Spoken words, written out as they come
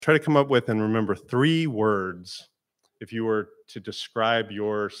try to come up with and remember 3 words if you were to describe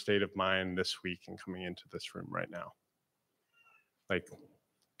your state of mind this week and coming into this room right now. Like,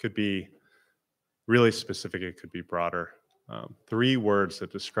 could be really specific, it could be broader. 3 words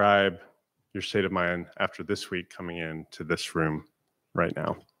that describe your state of mind after this week coming into this room right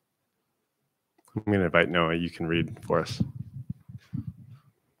now. I'm going to invite Noah. You can read for us.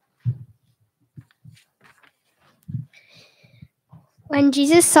 When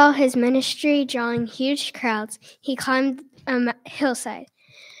Jesus saw his ministry drawing huge crowds, he climbed a hillside.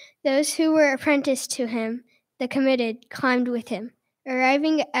 Those who were apprenticed to him, the committed, climbed with him.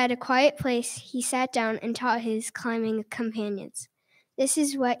 Arriving at a quiet place, he sat down and taught his climbing companions. This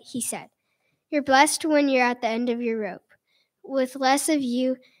is what he said. You're blessed when you're at the end of your rope. With less of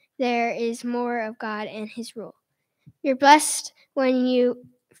you, there is more of God and his rule. You're blessed when you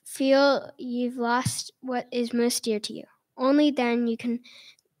feel you've lost what is most dear to you. Only then you can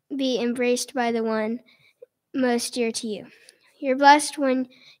be embraced by the one most dear to you. You're blessed when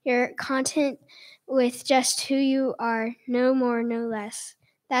you're content with just who you are, no more, no less.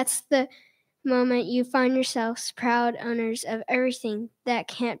 That's the moment you find yourselves proud owners of everything that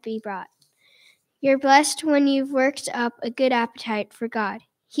can't be bought. You're blessed when you've worked up a good appetite for God.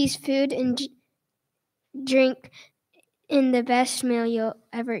 He's food and drink in the best meal you'll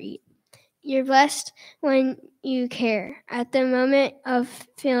ever eat. You're blessed when you care. At the moment of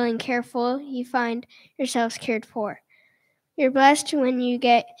feeling careful, you find yourselves cared for. You're blessed when you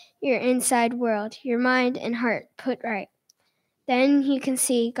get your inside world, your mind and heart put right. Then you can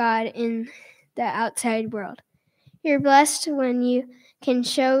see God in the outside world. You're blessed when you can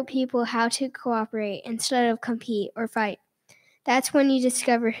show people how to cooperate instead of compete or fight. That's when you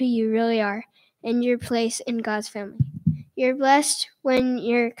discover who you really are and your place in God's family. You're blessed when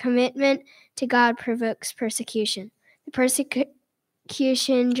your commitment to God provokes persecution. The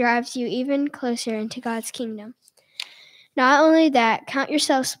persecution drives you even closer into God's kingdom. Not only that, count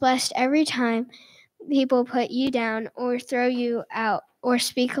yourselves blessed every time people put you down or throw you out or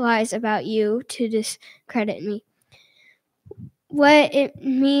speak lies about you to discredit me. What it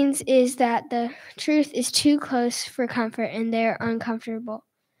means is that the truth is too close for comfort and they're uncomfortable.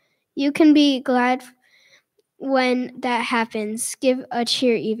 You can be glad when that happens. Give a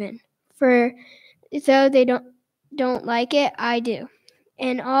cheer even. For though they don't like it, I do.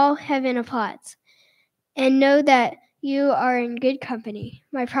 And all heaven applauds. And know that you are in good company.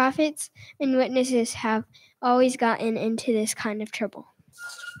 My prophets and witnesses have always gotten into this kind of trouble.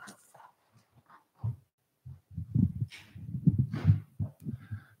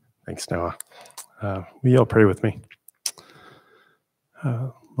 Thanks, Noah. Will you all pray with me?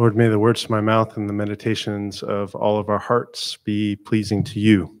 Lord, may the words of my mouth and the meditations of all of our hearts be pleasing to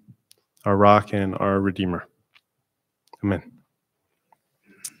you, our rock and our redeemer. Amen.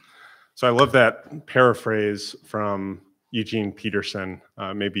 So I love that paraphrase from Eugene Peterson.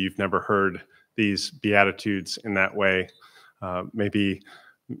 Maybe you've never heard these Beatitudes in that way. Maybe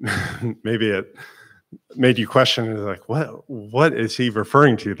it made you question, like, what is he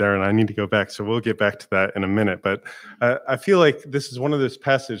referring to there? And I need to go back. So we'll get back to that in a minute. But I feel like this is one of those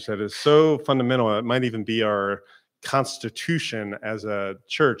passages that is so fundamental. It might even be our constitution as a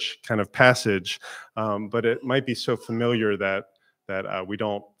church kind of passage, but it might be so familiar that we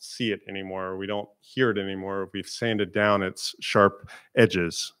don't see it anymore, we don't hear it anymore. We've sanded down its sharp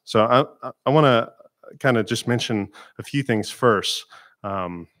edges. So I want to kind of just mention a few things first.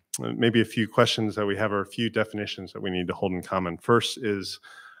 Maybe a few questions that we have or a few definitions that we need to hold in common. First is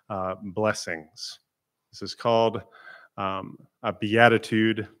blessings. This is called a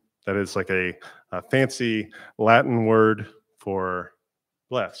beatitude. That is like a fancy Latin word for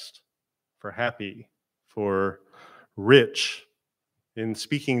blessed, for happy, for rich. In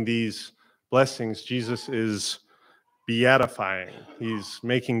speaking these blessings, Jesus is beatifying. He's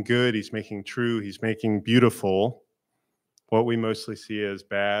making good, he's making true, he's making beautiful what we mostly see as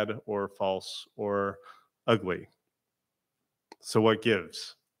bad or false or ugly. So what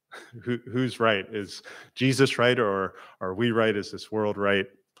gives? Who's right? Is Jesus right, or are we right? Is this world right?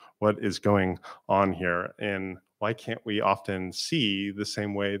 What is going on here? And why can't we often see the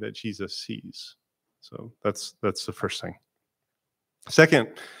same way that Jesus sees? So that's the first thing. Second,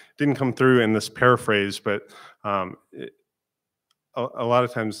 didn't come through in this paraphrase, but a lot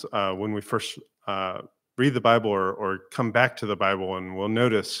of times when we first read the Bible or come back to the Bible, and we'll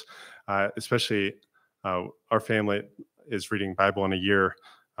notice, especially our family is reading Bible in a year,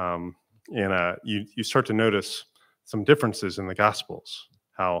 and you start to notice some differences in the Gospels.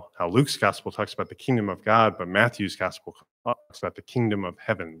 How Luke's Gospel talks about the kingdom of God, but Matthew's Gospel talks about the kingdom of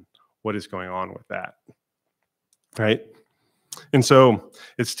heaven. What is going on with that? Right? And so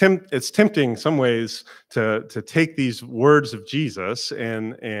it's tempting in some ways to take these words of Jesus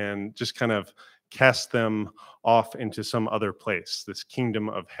and just kind of cast them off into some other place, this kingdom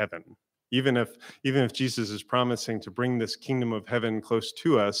of heaven. Even if Jesus is promising to bring this kingdom of heaven close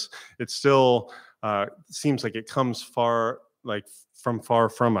to us, it still seems like it comes far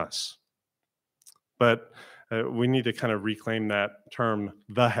from us. But we need to kind of reclaim that term,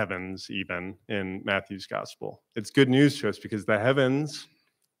 the heavens, even in Matthew's gospel. It's good news to us because the heavens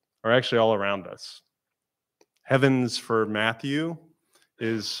are actually all around us. Heavens for Matthew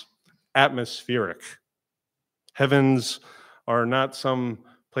is atmospheric. Heavens are not some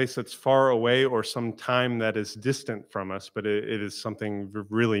place that's far away or some time that is distant from us, but it is something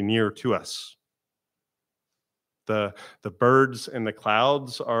really near to us. The birds and the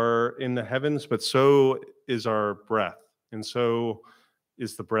clouds are in the heavens, but so is our breath. And so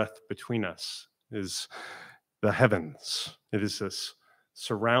is the breath between us, is the heavens. It is this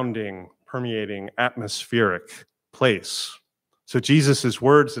surrounding, permeating, atmospheric place. So Jesus'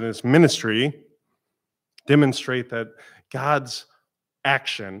 words in his ministry demonstrate that God's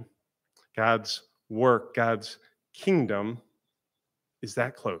action, God's work, God's kingdom is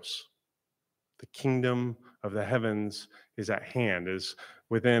that close. The kingdom of the heavens is at hand, is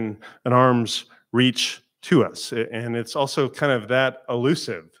within an arm's reach to us. And it's also kind of that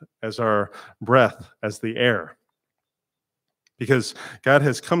elusive as our breath, as the air. Because God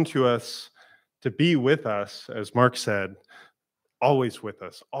has come to us to be with us, as Mark said, always with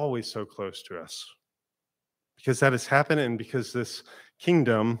us, always so close to us. Because that has happened and because this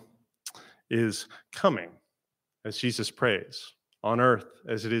kingdom is coming, as Jesus prays, on earth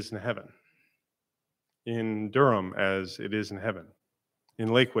as it is in heaven. In Durham as it is in heaven,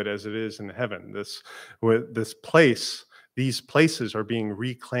 in Lakewood as it is in heaven. These places are being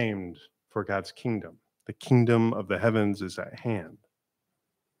reclaimed for God's kingdom. The kingdom of the heavens is at hand.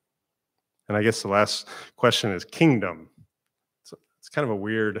 And I guess the last question is kingdom. It's kind of a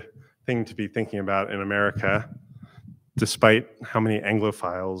weird thing to be thinking about in America, despite how many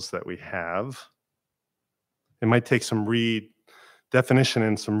Anglophiles that we have. It might take some redefinition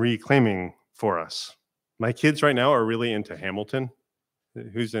and some reclaiming for us. My kids right now are really into Hamilton.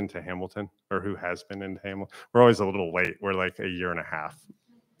 Who's into Hamilton or who has been into Hamilton? We're always a little late. We're like a year and a half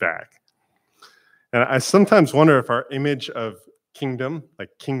back. And I sometimes wonder if our image of kingdom, like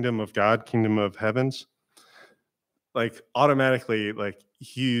kingdom of God, kingdom of heavens, like automatically like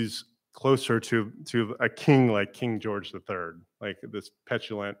hews closer to a king like King George III, like this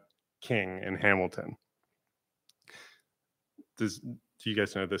petulant king in Hamilton. Do you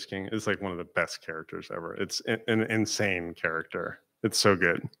guys know this king? It's like one of the best characters ever. It's an insane character. It's so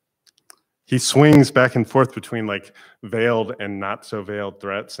good. He swings back and forth between like veiled and not so veiled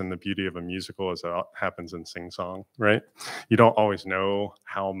threats, and the beauty of a musical as it happens in Sing Song, right? You don't always know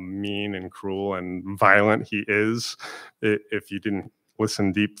how mean and cruel and violent he is if you didn't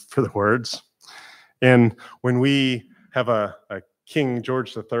listen deep for the words. And when we have a King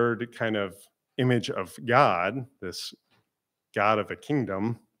George III kind of image of God, this God of a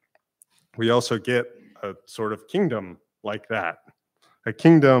kingdom, we also get a sort of kingdom like that. A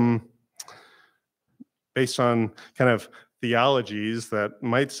kingdom based on kind of theologies that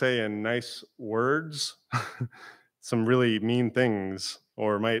might say in nice words some really mean things,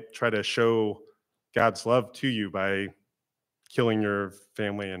 or might try to show God's love to you by killing your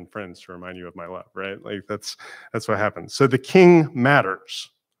family and friends to remind you of my love, right? Like that's what happens. So the king matters.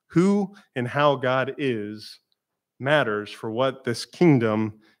 Who and how God is matters for what this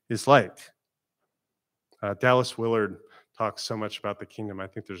kingdom is like. Dallas Willard talks so much about the kingdom. I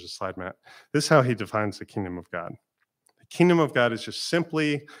think there's a slide, Matt. This is how he defines the kingdom of God. The kingdom of God is just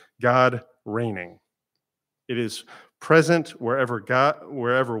simply God reigning. It is present wherever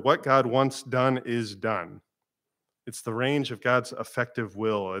what God wants done is done. It's the range of God's effective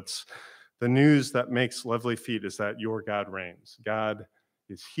will. It's the news that makes lovely feet is that your God reigns. God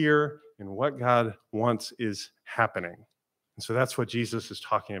is here, and what God wants is happening. And so that's what Jesus is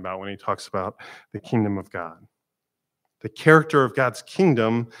talking about when he talks about the kingdom of God. The character of God's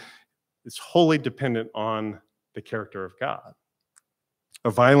kingdom is wholly dependent on the character of God. A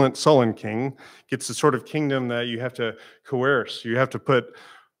violent, sullen king gets the sort of kingdom that you have to coerce. You have to put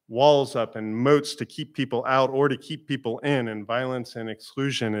walls up and moats to keep people out or to keep people in, and violence and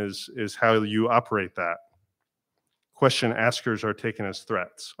exclusion is how you operate that. Question askers are taken as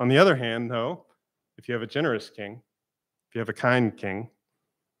threats. On the other hand, though, if you have a generous king, if you have a kind king,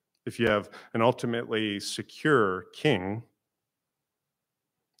 if you have an ultimately secure king,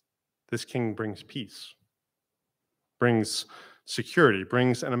 this king brings peace, brings security,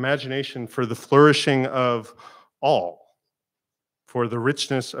 brings an imagination for the flourishing of all. for the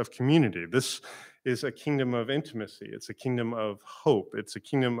richness of community. This is a kingdom of intimacy. It's a kingdom of hope. It's a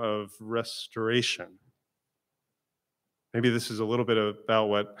kingdom of restoration. Maybe this is a little bit about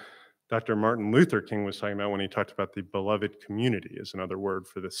what Dr. Martin Luther King was talking about when he talked about the beloved community is another word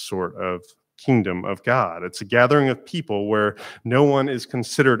for this sort of kingdom of God. It's a gathering of people where no one is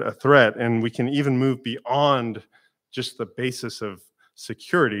considered a threat, and we can even move beyond just the basis of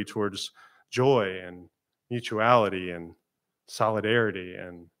security towards joy and mutuality and solidarity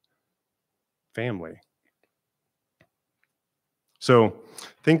and family. So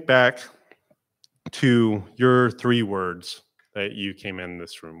think back to your 3 words that you came in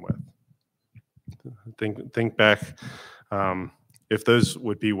this room with. Think back if those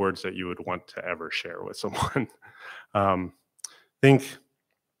would be words that you would want to ever share with someone. Think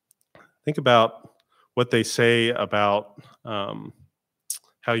about what they say about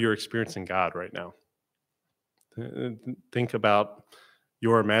how you're experiencing God right now. Think about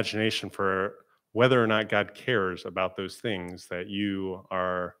your imagination for whether or not God cares about those things that you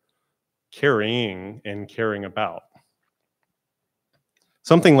are carrying and caring about.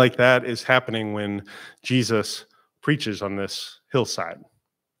 Something like that is happening when Jesus preaches on this hillside.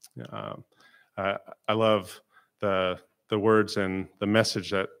 I love the words and the message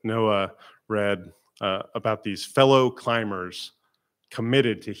that Noah read about these fellow climbers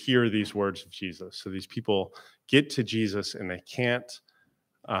committed to hear these words of Jesus. So these people get to Jesus and they can't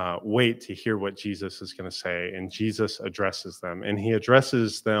wait to hear what Jesus is going to say. And Jesus addresses them, and he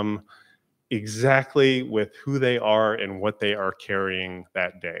addresses them exactly with who they are and what they are carrying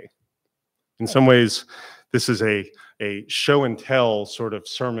that day. In some ways, this is a show and tell sort of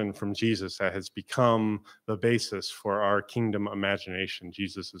sermon from Jesus that has become the basis for our kingdom imagination,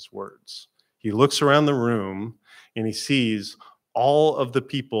 Jesus's words. He looks around the room and he sees all of the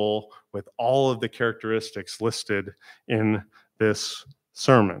people with all of the characteristics listed in this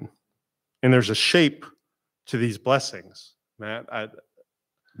sermon. And there's a shape to these blessings. Matt, I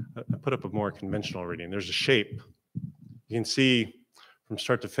put up a more conventional reading. There's a shape. You can see from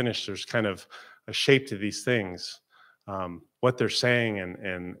start to finish, there's kind of a shape to these things, what they're saying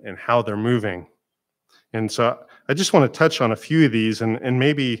and how they're moving. And so I just want to touch on a few of these and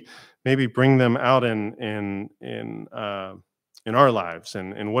maybe bring them out in our lives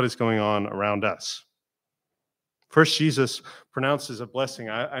and what is going on around us. First, Jesus pronounces a blessing.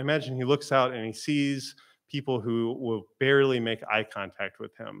 I imagine he looks out and he sees people who will barely make eye contact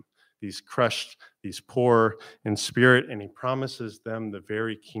with him, these crushed, these poor in spirit, and he promises them the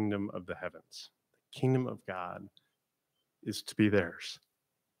very kingdom of the heavens. The kingdom of God is to be theirs.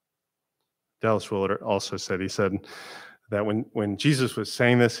 Dallas Willard also said, he said that when Jesus was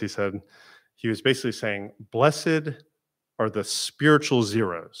saying this, he was basically saying, blessed are the spiritual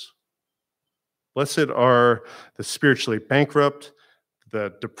zeros. Blessed are the spiritually bankrupt,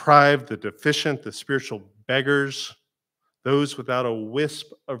 the deprived, the deficient, the spiritual beggars, those without a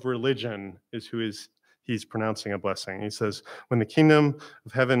wisp of religion is who he's pronouncing a blessing. He says, when the kingdom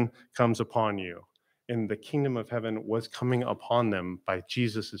of heaven comes upon you, and the kingdom of heaven was coming upon them by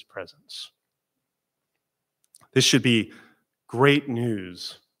Jesus' presence. This should be great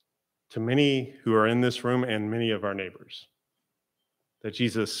news to many who are in this room and many of our neighbors, that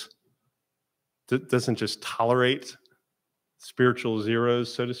Jesus doesn't just tolerate spiritual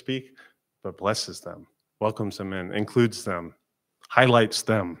zeros, so to speak, but blesses them, welcomes them in, includes them, highlights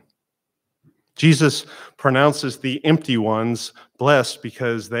them. Jesus pronounces the empty ones blessed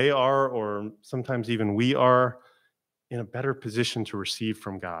because they are, or sometimes even we are, in a better position to receive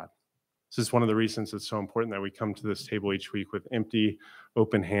from God. This is one of the reasons it's so important that we come to this table each week with empty,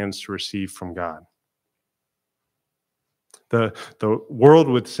 open hands to receive from God. The world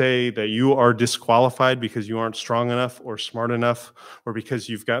would say that you are disqualified because you aren't strong enough or smart enough or because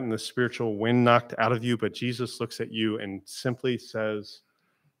you've gotten the spiritual wind knocked out of you, but Jesus looks at you and simply says,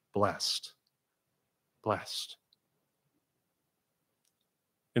 blessed, blessed.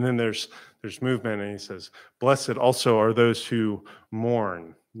 And then there's movement, and he says, blessed also are those who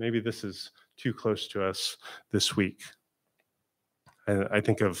mourn. Maybe this is too close to us this week. I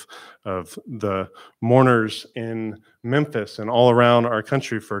think of the mourners in Memphis and all around our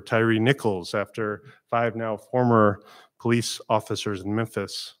country for Tyree Nichols after 5 now former police officers in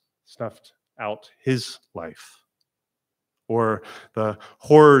Memphis snuffed out his life. Or the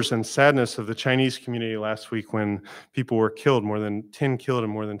horrors and sadness of the Chinese community last week when people were killed, more than 10 killed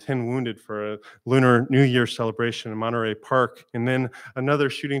and more than 10 wounded for a Lunar New Year celebration in Monterey Park. And then another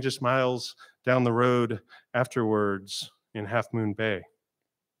shooting just miles down the road afterwards in Half Moon Bay.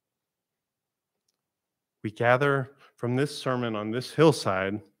 We gather from this sermon on this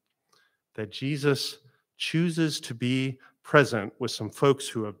hillside that Jesus chooses to be present with some folks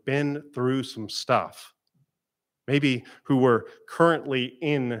who have been through some stuff, maybe who were currently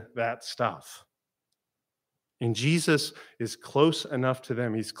in that stuff. And Jesus is close enough to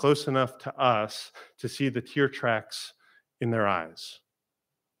them, he's close enough to us to see the tear tracks in their eyes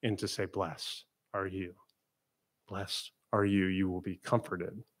and to say, blessed are you. Blessed are you. You will be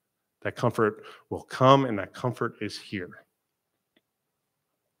comforted. That comfort will come, and that comfort is here.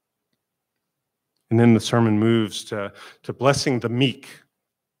 And then the sermon moves to blessing the meek.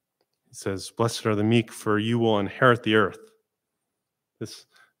 It says, blessed are the meek, for you will inherit the earth. This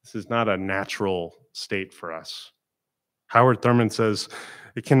is not a natural state for us. Howard Thurman says,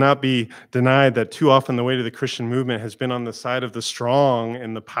 it cannot be denied that too often the weight of the Christian movement has been on the side of the strong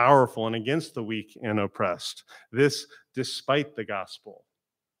and the powerful and against the weak and oppressed. This despite the gospel.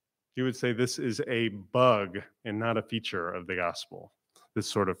 He would say this is a bug and not a feature of the gospel, this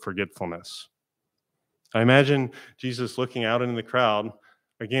sort of forgetfulness. I imagine Jesus looking out into the crowd,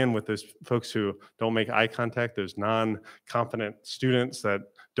 again, with those folks who don't make eye contact, those non-confident students that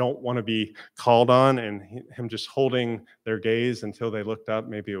don't want to be called on, and him just holding their gaze until they looked up.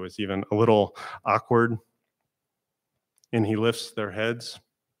 Maybe it was even a little awkward. And he lifts their heads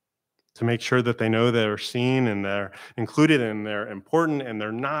to make sure that they know they're seen and they're included and they're important and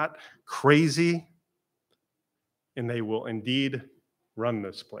they're not crazy. And they will indeed run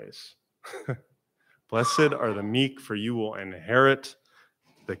this place. Blessed are the meek, for you will inherit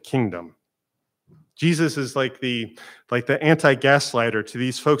the kingdom. Jesus is like the anti-gaslighter to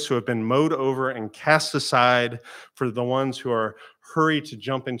these folks who have been mowed over and cast aside for the ones who are hurried to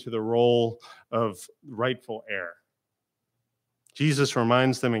jump into the role of rightful heir. Jesus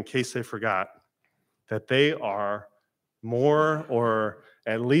reminds them, in case they forgot, that they are more, or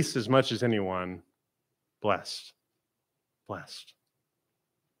at least as much as anyone, blessed. Blessed.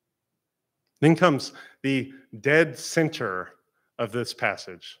 Then comes the dead center of this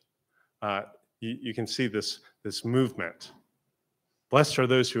passage. You can see this movement. Blessed are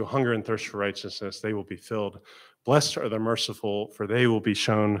those who hunger and thirst for righteousness, they will be filled. Blessed are the merciful, for they will be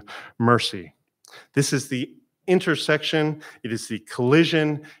shown mercy. This is the intersection, it is the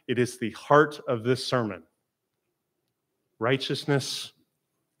collision, it is the heart of this sermon. Righteousness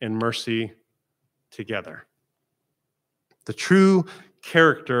and mercy together. The true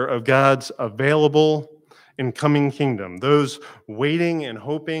character of God's available and coming kingdom. Those waiting and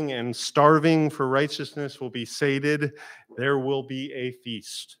hoping and starving for righteousness will be sated. There will be a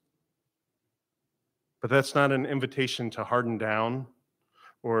feast. But that's not an invitation to harden down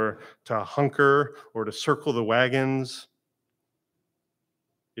or to hunker or to circle the wagons.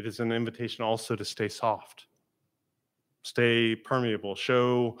 It is an invitation also to stay soft, stay permeable,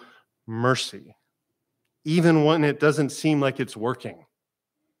 show mercy, even when it doesn't seem like it's working.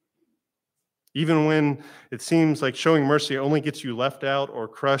 Even when it seems like showing mercy only gets you left out or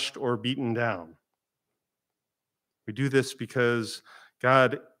crushed or beaten down. We do this because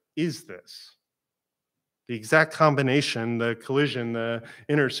God is this. The exact combination, the collision, the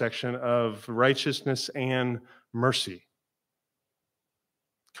intersection of righteousness and mercy.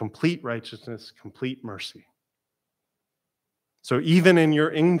 Complete righteousness, complete mercy. So even in your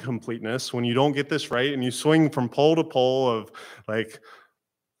incompleteness, when you don't get this right and you swing from pole to pole of like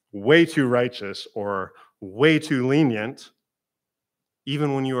way too righteous or way too lenient,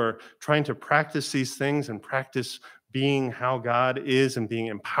 even when you are trying to practice these things and practice being how God is and being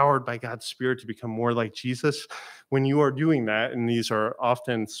empowered by God's Spirit to become more like Jesus, when you are doing that, and these are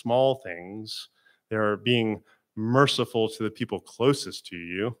often small things, they're being merciful to the people closest to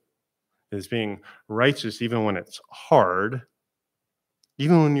you, is being righteous even when it's hard.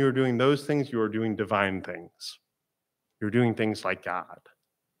 Even when you're doing those things, you are doing divine things. You're doing things like God.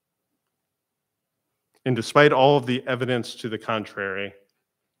 And despite all of the evidence to the contrary,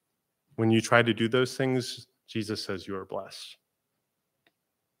 when you try to do those things, Jesus says you are blessed.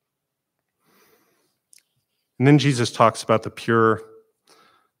 And then Jesus talks about the pure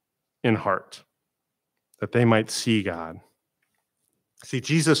in heart, that they might see God. See,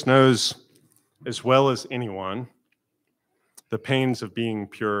 Jesus knows as well as anyone the pains of being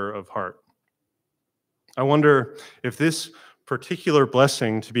pure of heart. I wonder if this particular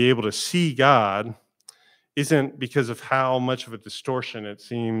blessing to be able to see God isn't because of how much of a distortion it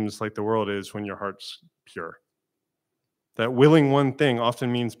seems like the world is when your heart's pure. That willing one thing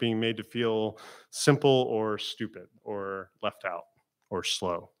often means being made to feel simple or stupid or left out or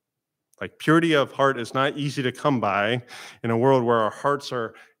slow. Like purity of heart is not easy to come by in a world where our hearts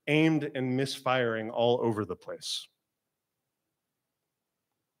are aimed and misfiring all over the place.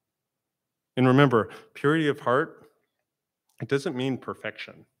 And remember, purity of heart, it doesn't mean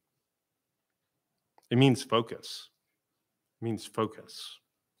perfection. It means focus. It means focus.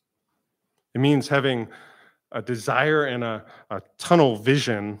 It means having a desire and a tunnel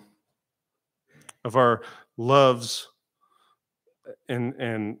vision of our loves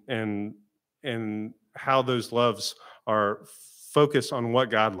and how those loves are focused on what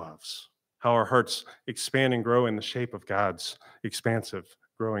God loves, how our hearts expand and grow in the shape of God's expansive,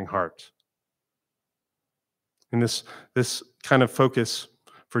 growing heart. And this kind of focus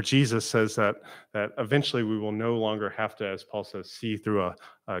for Jesus says that eventually we will no longer have to, as Paul says, see through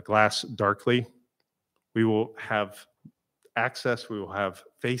a glass darkly. We will have access, we will have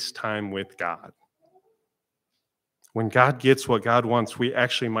face time with God. When God gets what God wants, we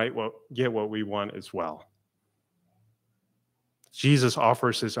actually might get what we want as well. Jesus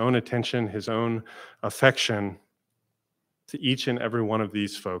offers his own attention, his own affection to each and every one of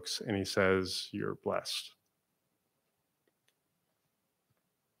these folks, and he says, you're blessed.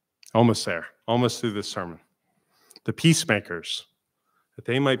 Almost there, almost through this sermon. The peacemakers, that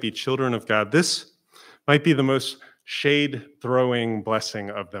they might be children of God. This might be the most shade-throwing blessing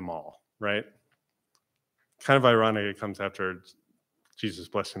of them all, right? Kind of ironic it comes after Jesus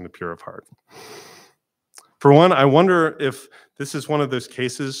blessing the pure of heart. For one, I wonder if this is one of those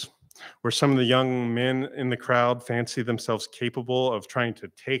cases where some of the young men in the crowd fancy themselves capable of trying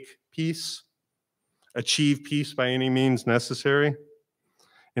to take peace, achieve peace by any means necessary.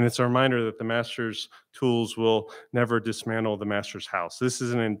 And it's a reminder that the master's tools will never dismantle the master's house. This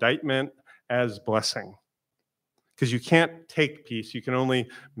is an indictment as blessing. Because you can't take peace, you can only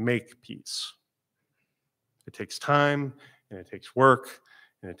make peace. It takes time, and it takes work,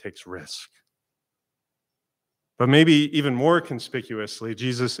 and it takes risk. But maybe even more conspicuously,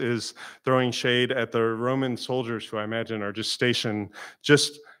 Jesus is throwing shade at the Roman soldiers who I imagine are just stationed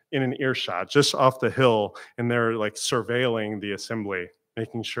just in an earshot, just off the hill, and they're like surveilling the assembly,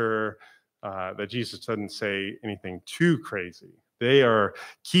 making sure that Jesus doesn't say anything too crazy. They are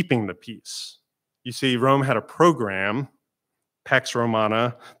keeping the peace. You see, Rome had a program, Pax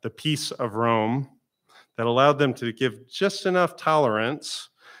Romana, the peace of Rome, that allowed them to give just enough tolerance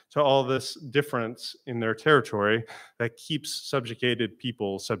to all this difference in their territory that keeps subjugated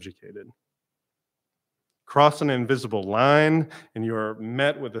people subjugated. Cross an invisible line, and you're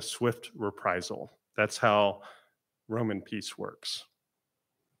met with a swift reprisal. That's how Roman peace works.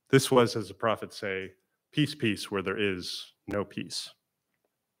 This was, as the prophets say, peace, peace, where there is no peace.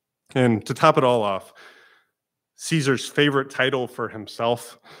 And to top it all off, Caesar's favorite title for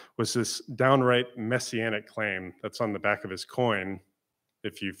himself was this downright messianic claim that's on the back of his coin,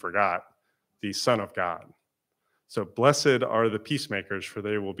 if you forgot, the Son of God. So blessed are the peacemakers, for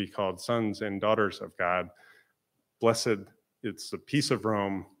they will be called sons and daughters of God. Blessed, it's the peace of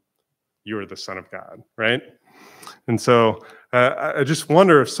Rome, you are the Son of God, right? And so I just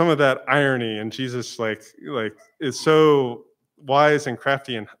wonder if some of that irony and Jesus like is so wise and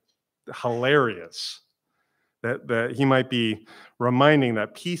crafty and hilarious that he might be reminding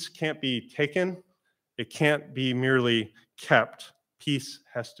that peace can't be taken, it can't be merely kept. Peace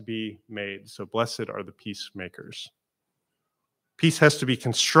has to be made. So blessed are the peacemakers. Peace has to be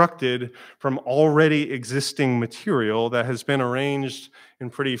constructed from already existing material that has been arranged in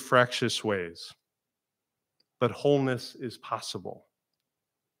pretty fractious ways. But wholeness is possible.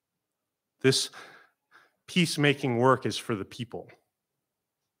 This peacemaking work is for the people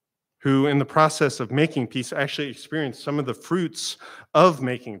who, in the process of making peace, actually experience some of the fruits of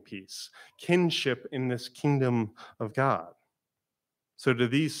making peace, kinship in this kingdom of God. So to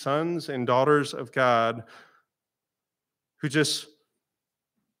these sons and daughters of God who just,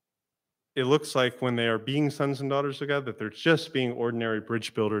 it looks like when they are being sons and daughters of God, that they're just being ordinary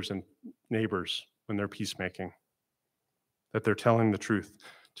bridge builders and neighbors when they're peacemaking, that they're telling the truth.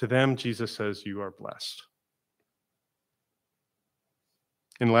 To them, Jesus says, you are blessed.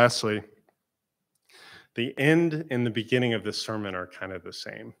 And lastly, the end and the beginning of this sermon are kind of the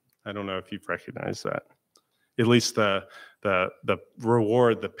same. I don't know if you've recognized that. At least the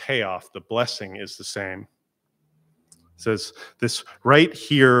reward, the payoff, the blessing is the same. It says, this right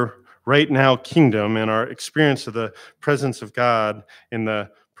here, right now kingdom and our experience of the presence of God in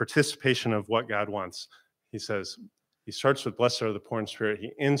the participation of what God wants. He says, he starts with blessed are the poor in spirit.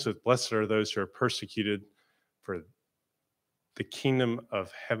 He ends with blessed are those who are persecuted, for the kingdom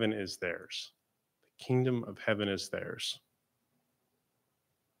of heaven is theirs. The kingdom of heaven is theirs.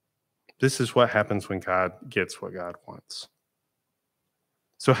 This is what happens when God gets what God wants.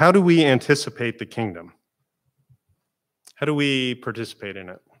 So how do we anticipate the kingdom? How do we participate in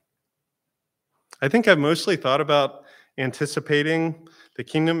it? I think I've mostly thought about anticipating the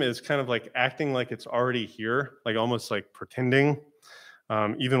kingdom is kind of like acting like it's already here, like almost like pretending,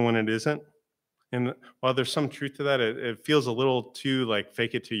 even when it isn't. And while there's some truth to that, it feels a little too like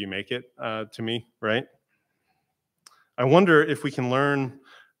fake it till you make it to me, right? I wonder if we can learn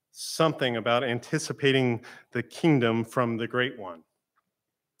something about anticipating the kingdom from the great one.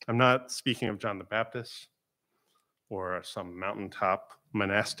 I'm not speaking of John the Baptist or some mountaintop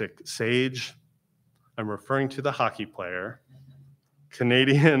monastic sage. I'm referring to the hockey player,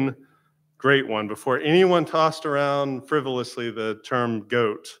 Canadian great one. Before anyone tossed around frivolously the term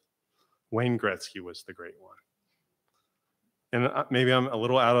GOAT, Wayne Gretzky was the great one. And maybe I'm a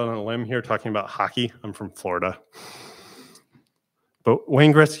little out on a limb here talking about hockey. I'm from Florida. But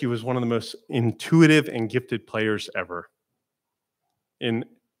Wayne Gretzky was one of the most intuitive and gifted players ever. And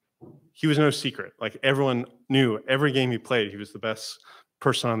he was no secret. Like, everyone knew every game he played, he was the best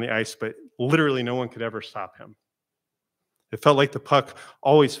person on the ice, but literally no one could ever stop him. It felt like the puck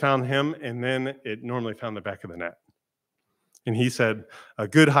always found him, and then it normally found the back of the net. And he said, a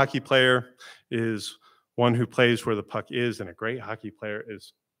good hockey player is one who plays where the puck is, and a great hockey player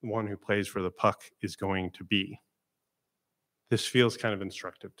is one who plays where the puck is going to be. This feels kind of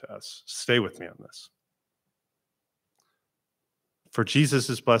instructive to us. Stay with me on this. For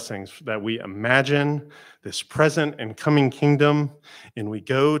Jesus' blessings, that we imagine this present and coming kingdom, and we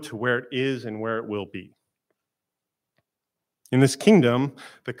go to where it is and where it will be. In this kingdom,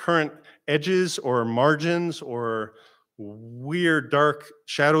 the current edges or margins or weird, dark,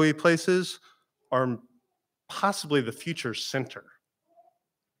 shadowy places are possibly the future center.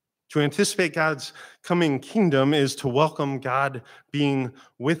 To anticipate God's coming kingdom is to welcome God being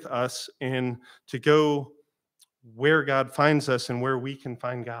with us and to go where God finds us and where we can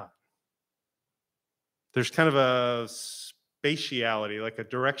find God. There's kind of a spatiality, like a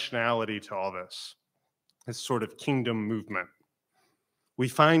directionality to all this sort of kingdom movement. We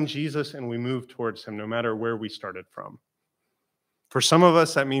find Jesus and we move towards him no matter where we started from. For some of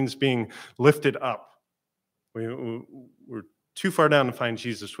us, that means being lifted up. We're too far down to find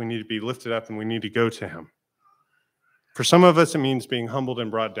Jesus. We need to be lifted up and we need to go to him. For some of us, it means being humbled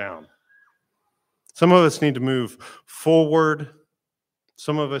and brought down. Some of us need to move forward.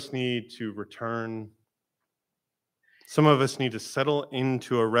 Some of us need to return. Some of us need to settle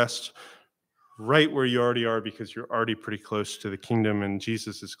into a rest right where you already are because you're already pretty close to the kingdom and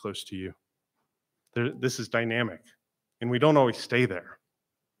Jesus is close to you. This is dynamic, and we don't always stay there.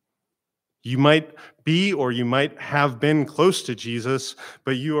 You might be or you might have been close to Jesus,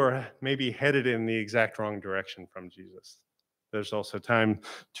 but you are maybe headed in the exact wrong direction from Jesus. There's also time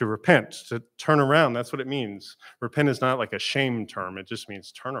to repent, to turn around. That's what it means. Repent is not like a shame term. It just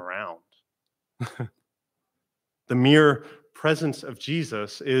means turn around. The mere presence of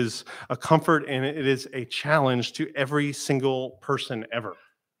Jesus is a comfort and it is a challenge to every single person ever.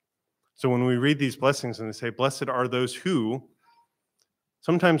 So when we read these blessings and they say, blessed are those who,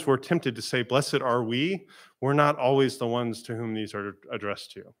 sometimes we're tempted to say, blessed are we. We're not always the ones to whom these are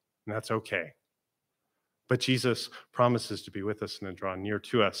addressed to, and that's okay. But Jesus promises to be with us and to draw near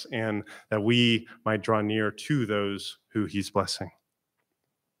to us, and that we might draw near to those who he's blessing.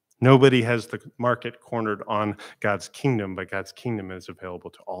 Nobody has the market cornered on God's kingdom, but God's kingdom is available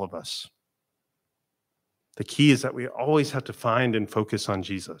to all of us. The key is that we always have to find and focus on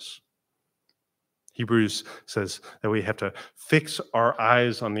Jesus. Hebrews says that we have to fix our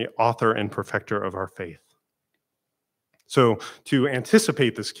eyes on the author and perfecter of our faith. So to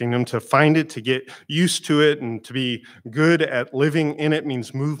anticipate this kingdom, to find it, to get used to it, and to be good at living in it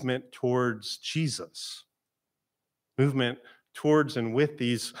means movement towards Jesus. Movement towards and with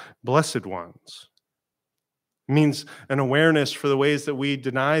these blessed ones. It means an awareness for the ways that we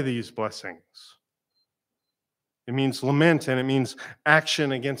deny these blessings. It means lament, and it means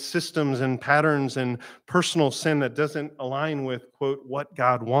action against systems and patterns and personal sin that doesn't align with, quote, what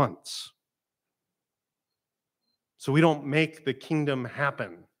God wants. So we don't make the kingdom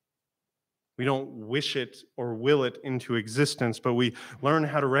happen. We don't wish it or will it into existence, but we learn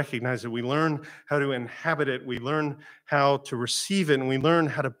how to recognize it. We learn how to inhabit it. We learn how to receive it, and we learn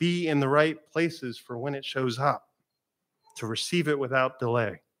how to be in the right places for when it shows up, to receive it without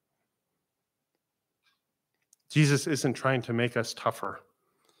delay. Jesus isn't trying to make us tougher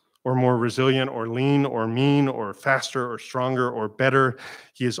or more resilient or lean or mean or faster or stronger or better.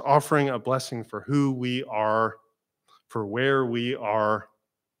 He is offering a blessing for who we are, for where we are,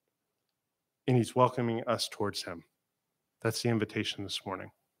 and he's welcoming us towards him. That's the invitation this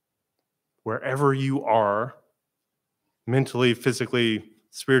morning. Wherever you are, mentally, physically,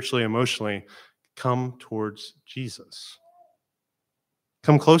 spiritually, emotionally, come towards Jesus.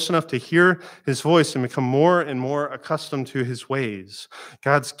 Come close enough to hear his voice and become more and more accustomed to his ways.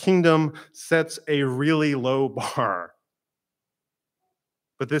 God's kingdom sets a really low bar,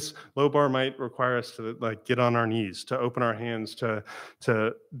 But this low bar might require us to like get on our knees, to open our hands,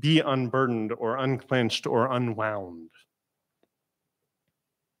 to be unburdened or unclenched or unwound.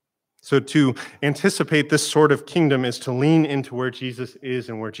 So to anticipate this sort of kingdom is to lean into where Jesus is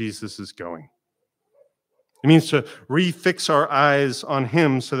and where Jesus is going. It means to refix our eyes on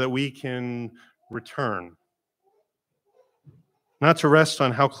him so that we can return. Not to rest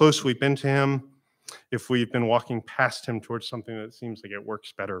on how close we've been to him, if we've been walking past him towards something that seems like it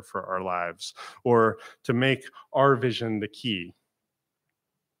works better for our lives, or to make our vision the key.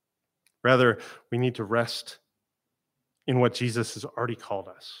 Rather, we need to rest in what Jesus has already called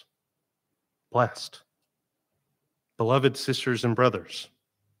us. Blessed, beloved sisters and brothers,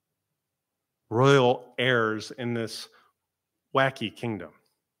 royal heirs in this wacky kingdom.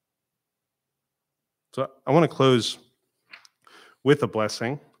 So I want to close with a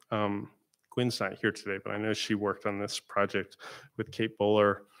blessing. Gwen's not here today, but I know she worked on this project with Kate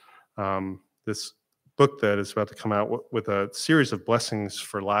Bowler. This book that is about to come out with a series of blessings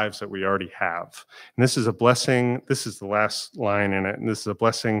for lives that we already have. And this is a blessing. This is the last line in it. And this is a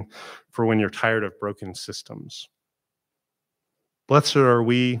blessing for when you're tired of broken systems. Blessed are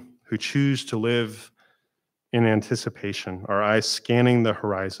we who choose to live in anticipation, our eyes scanning the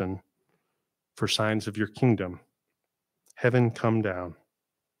horizon for signs of your kingdom. Heaven come down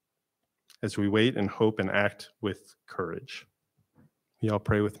as we wait and hope and act with courage. Y'all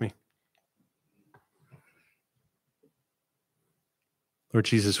pray with me. Lord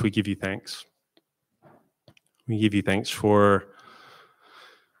Jesus, we give you thanks. We give you thanks for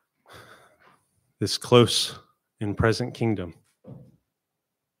this close and present kingdom.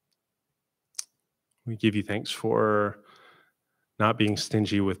 We give you thanks for not being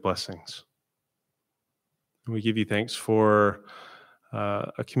stingy with blessings. We give you thanks for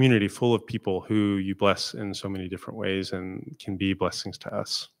a community full of people who you bless in so many different ways and can be blessings to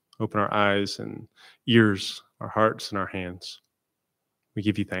us. Open our eyes and ears, our hearts and our hands. We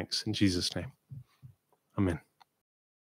give you thanks in Jesus' name. Amen.